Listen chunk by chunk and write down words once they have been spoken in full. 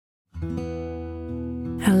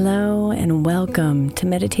Hello and welcome to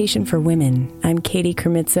Meditation for Women. I'm Katie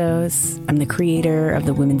Kremitzos. I'm the creator of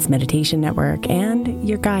the Women's Meditation Network and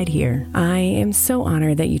your guide here. I am so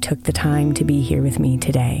honored that you took the time to be here with me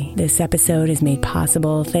today. This episode is made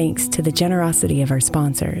possible thanks to the generosity of our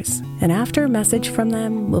sponsors. And after a message from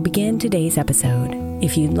them, we'll begin today's episode.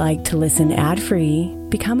 If you'd like to listen ad-free,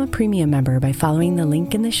 become a premium member by following the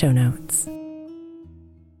link in the show notes.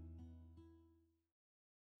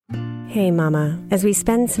 Hey Mama, as we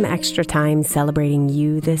spend some extra time celebrating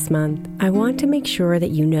you this month, I want to make sure that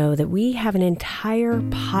you know that we have an entire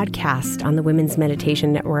podcast on the Women's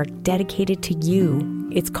Meditation Network dedicated to you.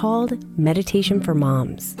 It's called Meditation for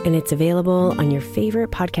Moms, and it's available on your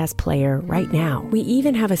favorite podcast player right now. We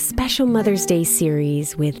even have a special Mother's Day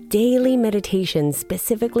series with daily meditations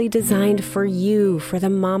specifically designed for you, for the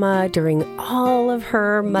mama, during all of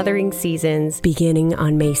her mothering seasons, beginning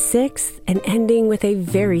on May 6th and ending with a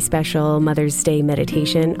very special Mother's Day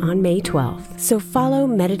meditation on May 12th. So follow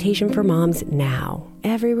Meditation for Moms now,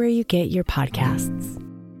 everywhere you get your podcasts.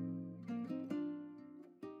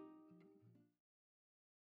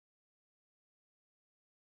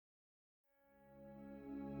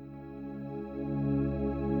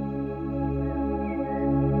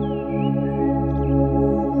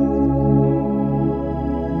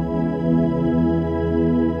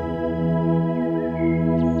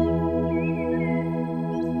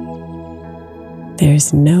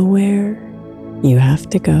 There's nowhere you have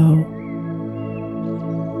to go,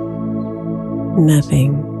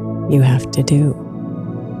 nothing you have to do,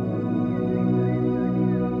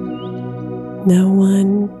 no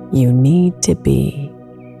one you need to be.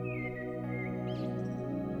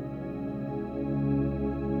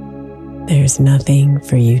 There's nothing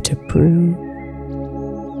for you to prove,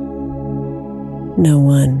 no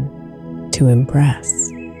one to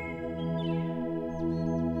impress.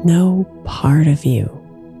 No part of you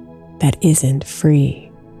that isn't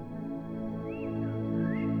free.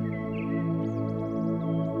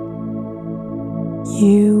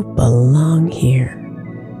 You belong here,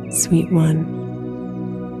 sweet one,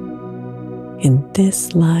 in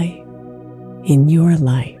this life, in your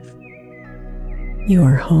life,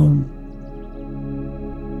 your home.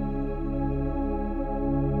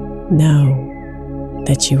 Know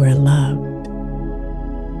that you are loved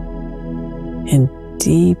and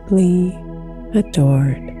deeply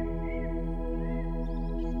adored.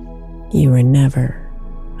 You are never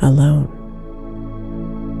alone.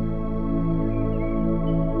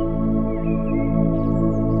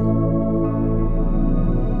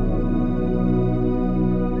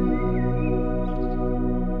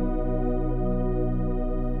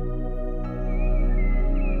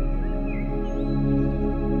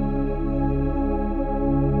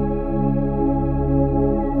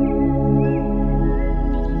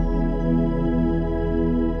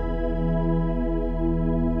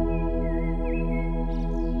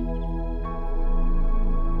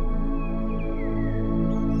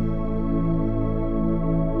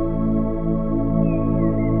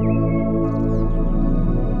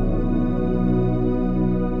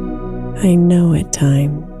 I know at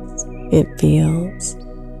times it feels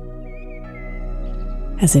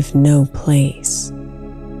as if no place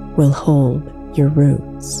will hold your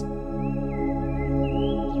roots,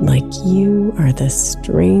 like you are the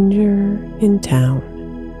stranger in town.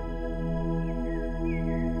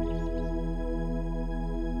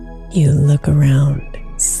 You look around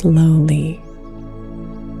slowly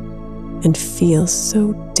and feel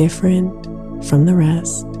so different from the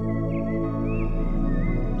rest.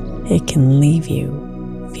 It can leave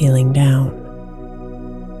you feeling down.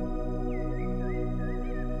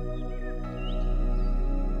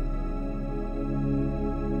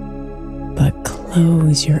 But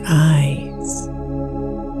close your eyes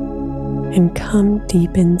and come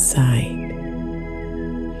deep inside,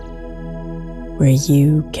 where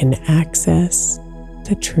you can access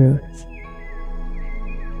the truth.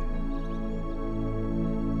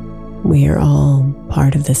 We are all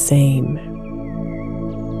part of the same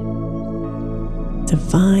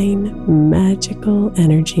divine, magical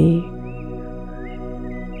energy.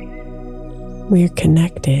 We're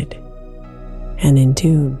connected and in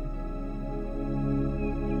tune.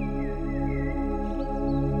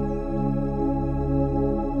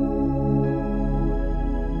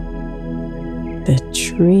 The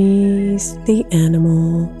trees, the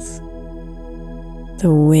animals,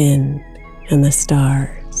 the wind, and the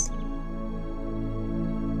stars.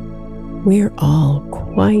 We're all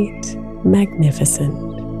quite magnificent.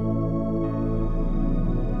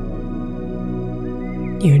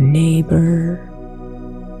 Your neighbor,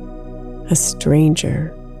 a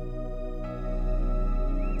stranger,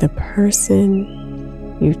 the person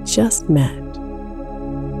you just met.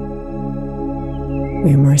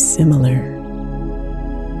 We're more similar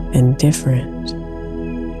than different.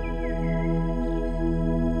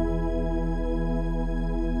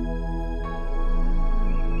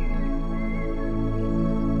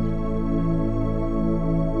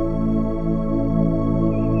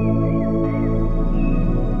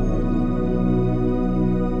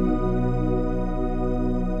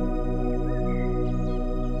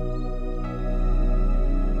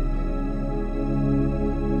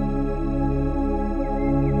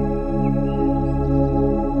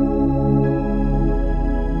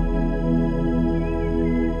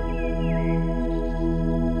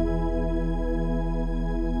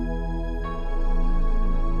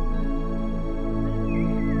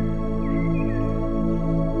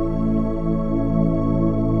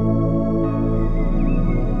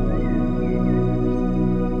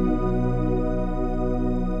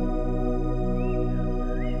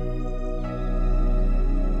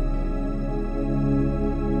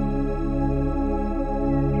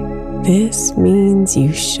 This means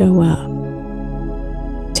you show up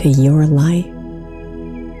to your life,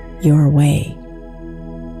 your way.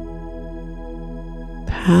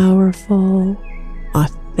 Powerful,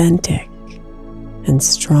 authentic, and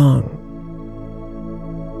strong.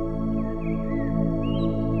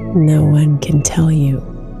 No one can tell you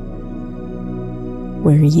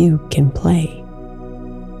where you can play.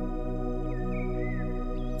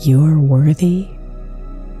 You're worthy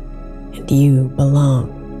and you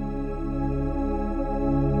belong.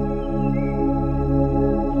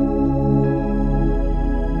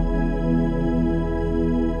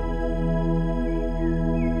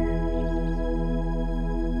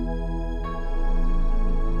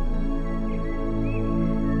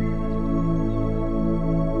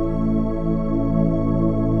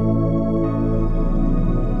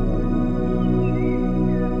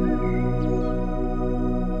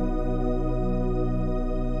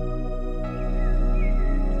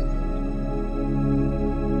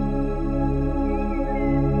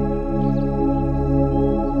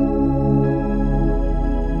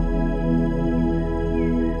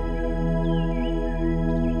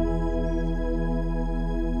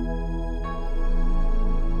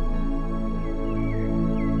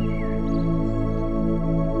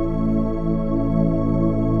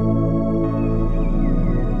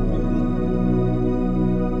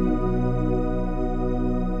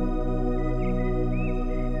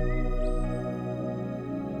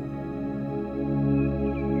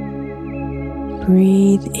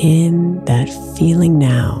 Breathe in that feeling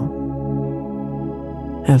now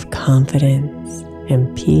of confidence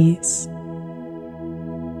and peace,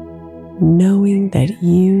 knowing that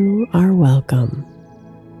you are welcome.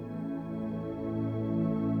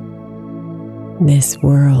 This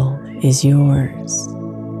world is yours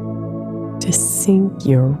to sink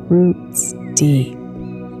your roots deep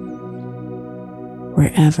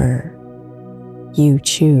wherever you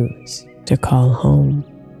choose to call home.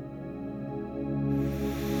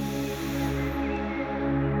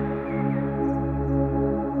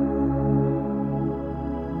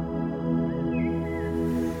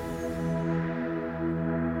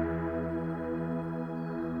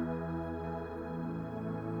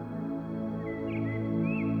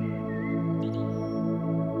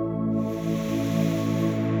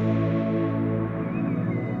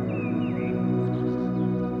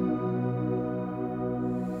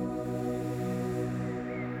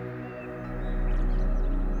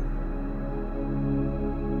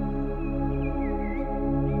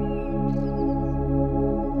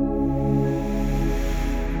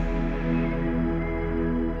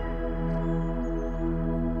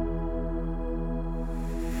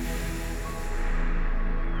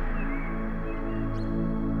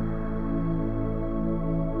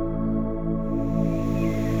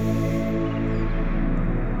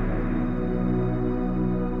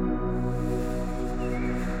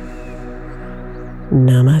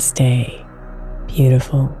 Namaste,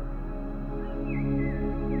 beautiful.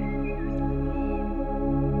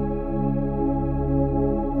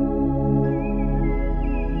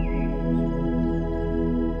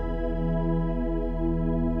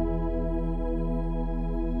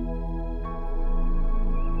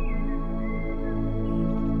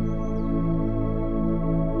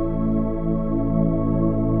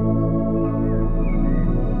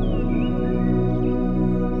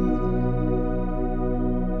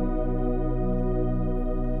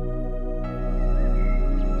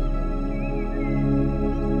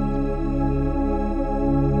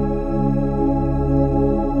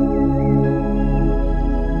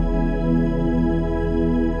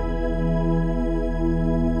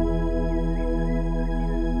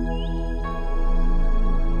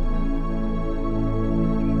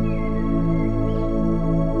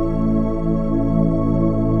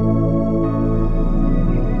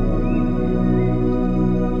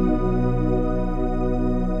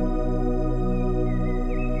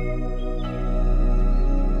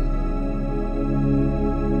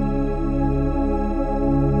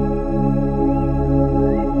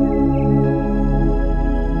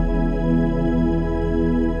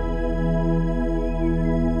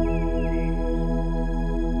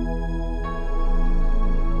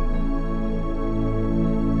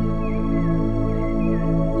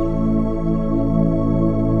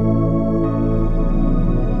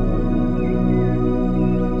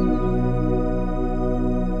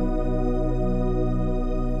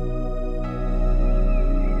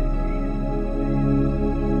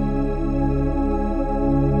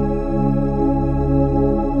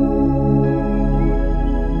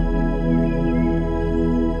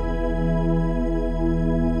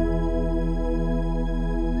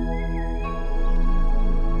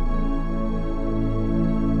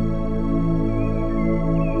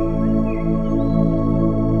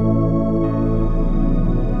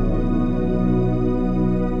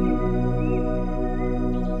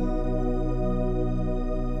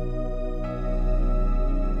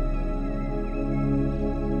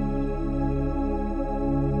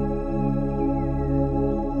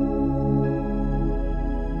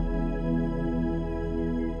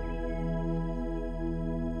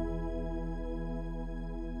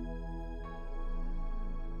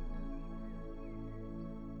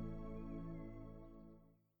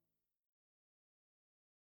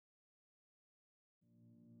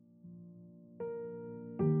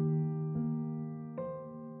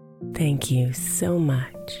 Thank you so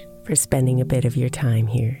much for spending a bit of your time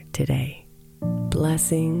here today.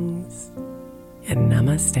 Blessings and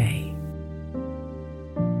namaste.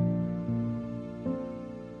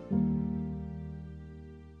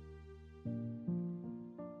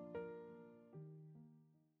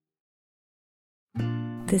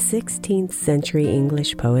 The 16th century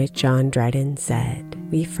English poet John Dryden said,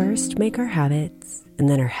 "We first make our habits, and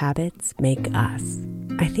then our habits make us."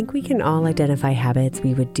 I think we can all identify habits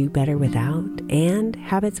we would do better without, and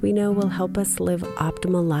habits we know will help us live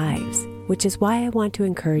optimal lives, which is why I want to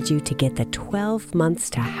encourage you to get the 12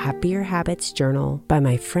 Months to Happier Habits journal by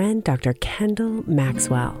my friend Dr. Kendall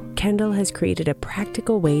Maxwell. Kendall has created a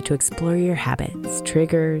practical way to explore your habits,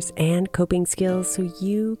 triggers, and coping skills so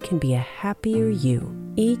you can be a happier you.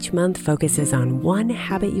 Each month focuses on one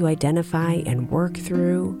habit you identify and work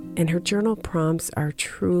through, and her journal prompts are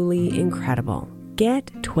truly incredible.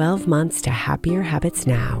 Get 12 Months to Happier Habits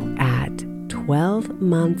now at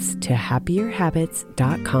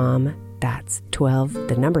 12monthstohappierhabits.com. That's 12,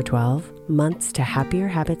 the number 12,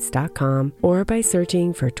 monthstohappierhabits.com, or by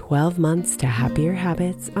searching for 12 Months to Happier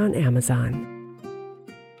Habits on Amazon.